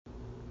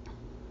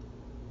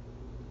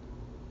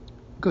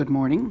Good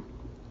morning.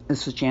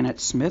 This is Janet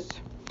Smith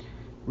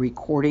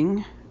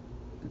recording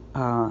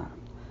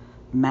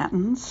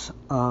Matins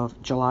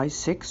of July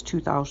 6,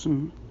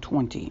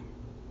 2020.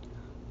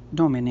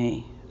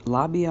 Domine,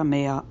 labia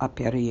mea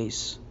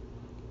aperies,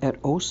 et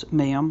os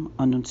meam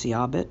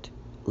annunciabit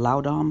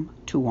laudam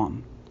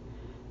tuam.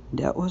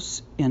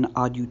 Deus in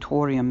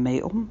adjutorium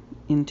meum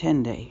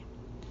intende.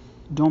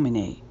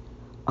 Domine,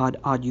 ad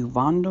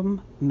adjuvandum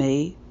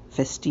mei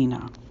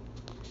festina.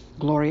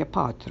 Gloria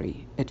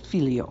Patri, et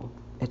Filio,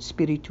 et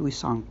Spiritui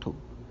Sancto,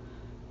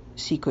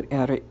 sicut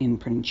erat in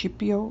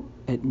principio,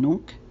 et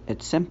nunc,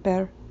 et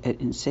semper,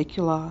 et in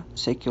saecula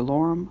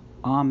saeculorum.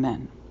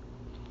 Amen.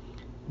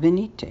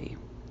 Venite,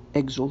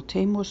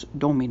 exultemus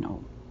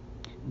Domino.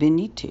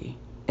 Venite,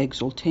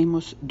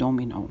 exultemus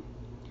Domino.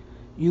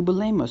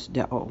 Jubilemus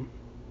Deo,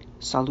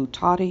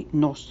 salutari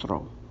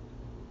nostro.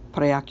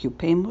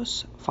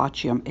 Preoccupemus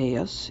faciam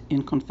eas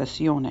in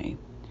confessione,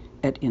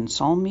 et in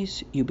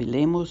psalmis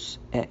jubilemus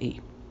ei.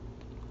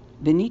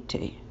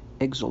 Venite,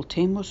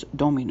 exultemus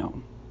Domino.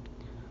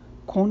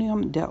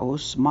 Quoniam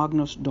Deus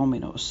magnus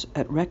Dominus,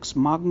 et rex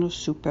magnus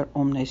super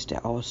omnes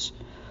Deus,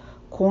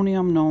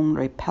 quoniam non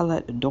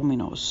repellet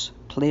Dominus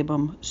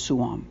plebam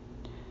suam,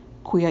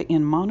 quia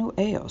in manu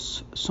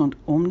eos sunt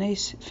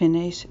omnes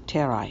fines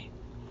terrae,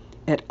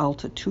 et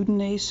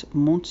altitudines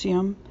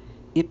muntium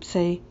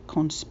ipse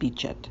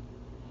conspicet.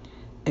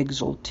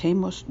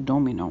 Exultemus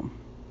Domino.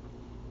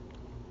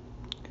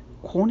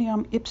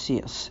 Quoniam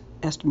ipsius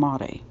est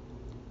mare,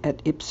 et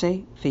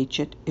ipse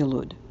fecit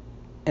illud,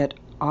 et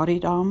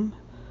aridam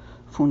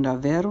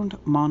fundaverunt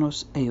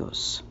manus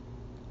eos.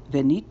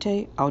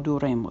 Venite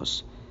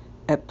audoremus,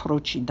 et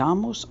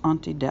procidamus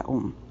ante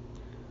Deum.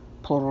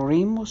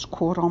 Ploremus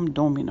coram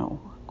Domino,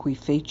 qui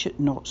fecit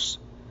nos,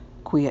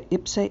 quia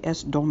ipse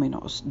est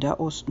Dominos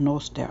Deus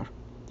noster,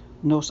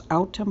 nos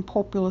autem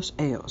populus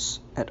eos,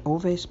 et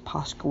oves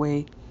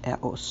pasque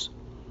eos.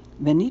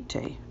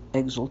 Venite,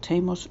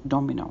 exultemus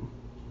Domino.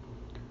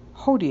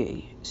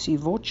 Hodie, si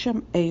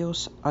vocem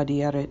eos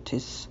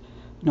adieretis,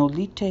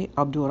 nolite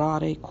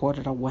abdurare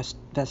corda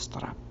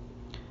vestra,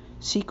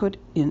 sicut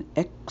in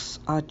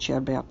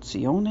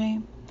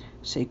exacerbatione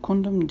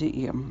secundum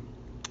diem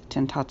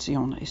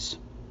tentationes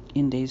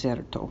in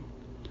deserto,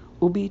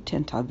 ubi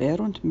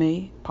tentaverunt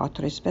me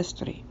patres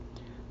vestri,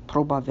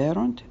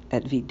 probaverunt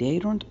et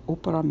viderunt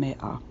opera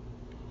mea.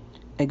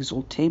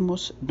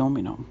 Exultemus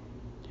Domino.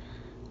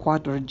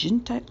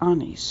 Quadraginte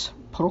annis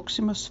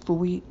proximus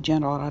fui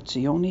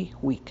generatione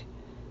huic,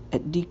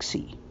 et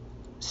dixi,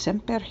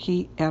 semper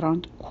hi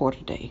erant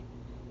corde,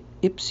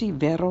 ipsi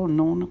vero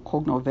non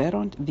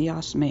cognoverunt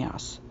vias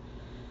meas,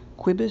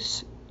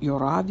 quibus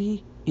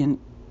ioravi in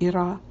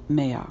ira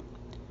mea,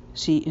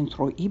 si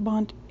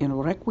introibant in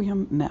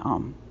requiem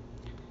meam.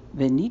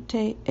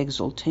 Venite,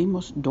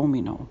 exultemus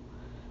Domino.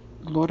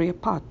 Gloria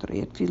Patri,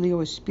 et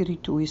Filio, et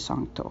Spiritui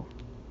Sancto,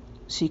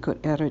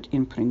 sicut erat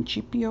in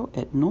principio,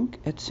 et nunc,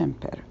 et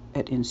semper,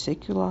 et in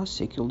saecula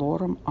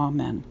saeculorum.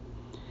 Amen.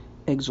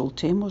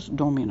 Exultemus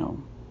Domino.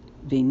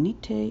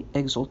 Venite,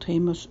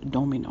 exultemus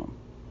Domino.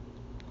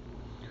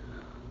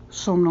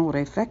 Somno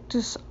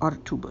refectus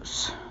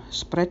artubus,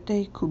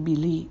 sprete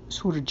cubili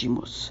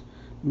surgimus,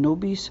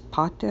 nobis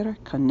pater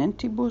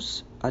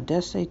canentibus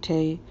adesse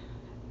te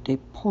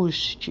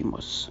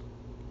deposimus.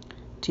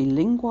 Te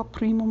lingua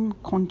primum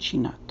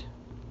concinat,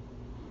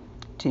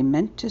 te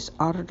mentis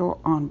ardor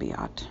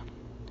ambiat,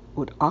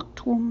 ut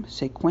actuum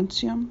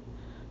sequentiam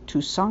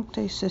tu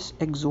sancte sis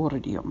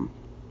exordium.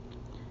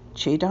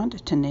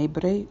 Cedant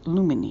tenebrae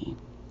lumini,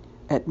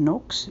 et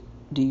nox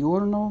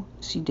diurno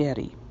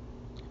sideri,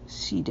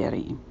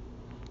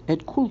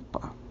 et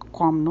culpa,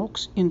 quam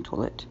nox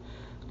intulit,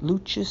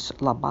 lucis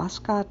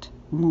labascat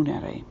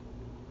munere.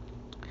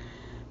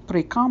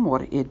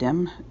 Precamur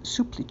idem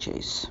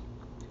supplices,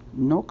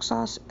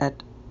 noxas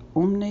et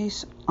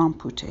omnes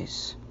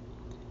amputes,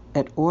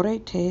 et ore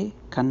te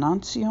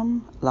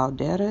canantium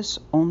lauderes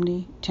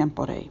omni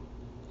tempore.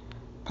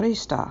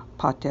 Presta,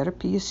 pater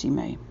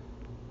piissime.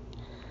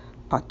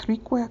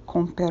 Patrique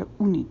comper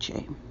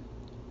unice,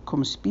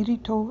 cum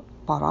spirito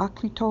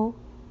paraclito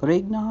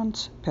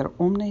regnans per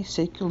omne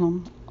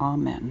saeculum.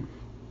 Amen.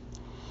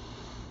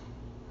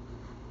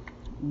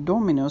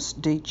 Dominus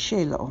de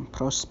caelo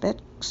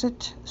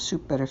prospexit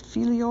super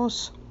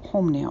filios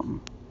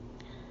hominium.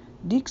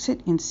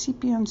 Dixit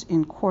incipiens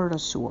in corda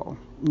suo,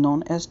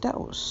 non est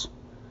Deus.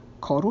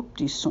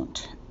 Corrupti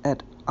sunt,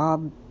 et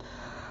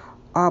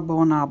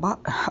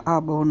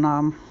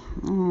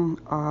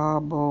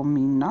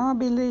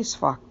abominabiles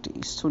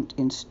facti sunt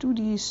in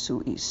studiis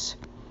suis.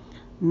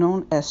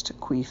 Non est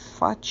qui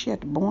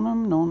faciet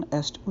bonum, non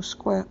est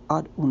usque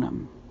ad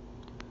unum.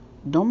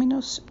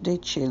 Dominus de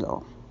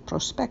caelo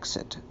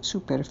prospexit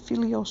super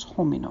filios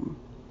hominum,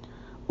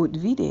 ut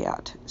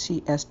videat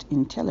si est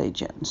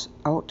intelligens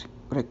aut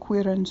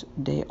requirens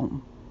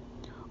Deum.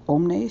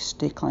 Omnes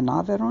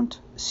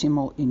declinaverunt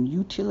simul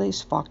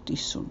inutiles facti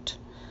sunt.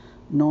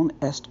 Non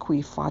est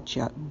qui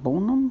faciat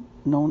bonum,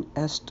 non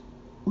est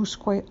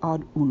usque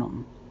ad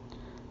unum.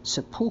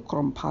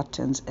 Sepulchrum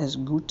patens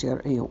est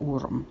guter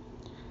eorum.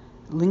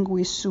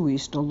 linguis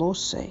suis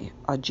dolose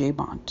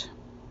agebant,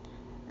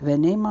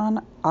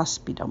 veneman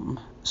aspidum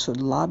sud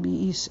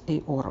labiis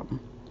eorum,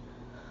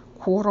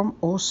 quorum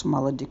os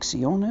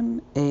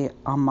maledictionem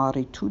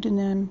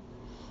amaritudinem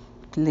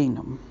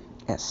plenum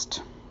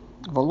est.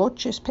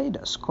 Veloces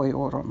pedas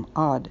coeorum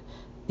ad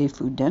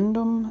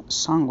effudendum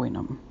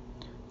sanguinum,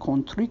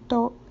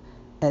 contrito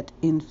et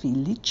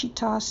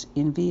infelicitas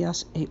in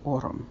vias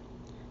eorum,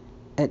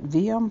 et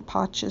viam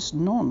paces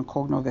non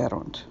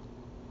cognoverunt,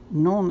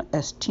 non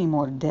est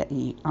timor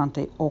Dei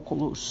ante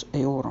oculus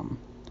eorum,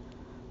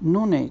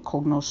 nonne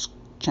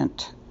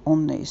cognoscent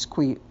omnes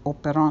qui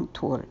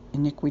operantur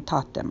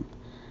iniquitatem,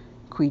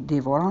 qui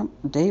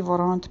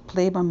devorant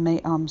plebam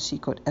meam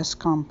sicut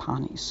escam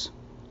panis.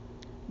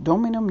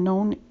 Dominum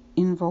non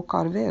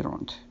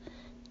invocaverunt,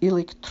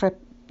 illic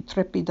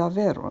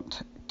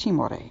trepidaverunt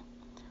timore,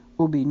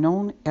 ubi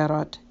non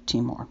erat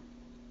timor.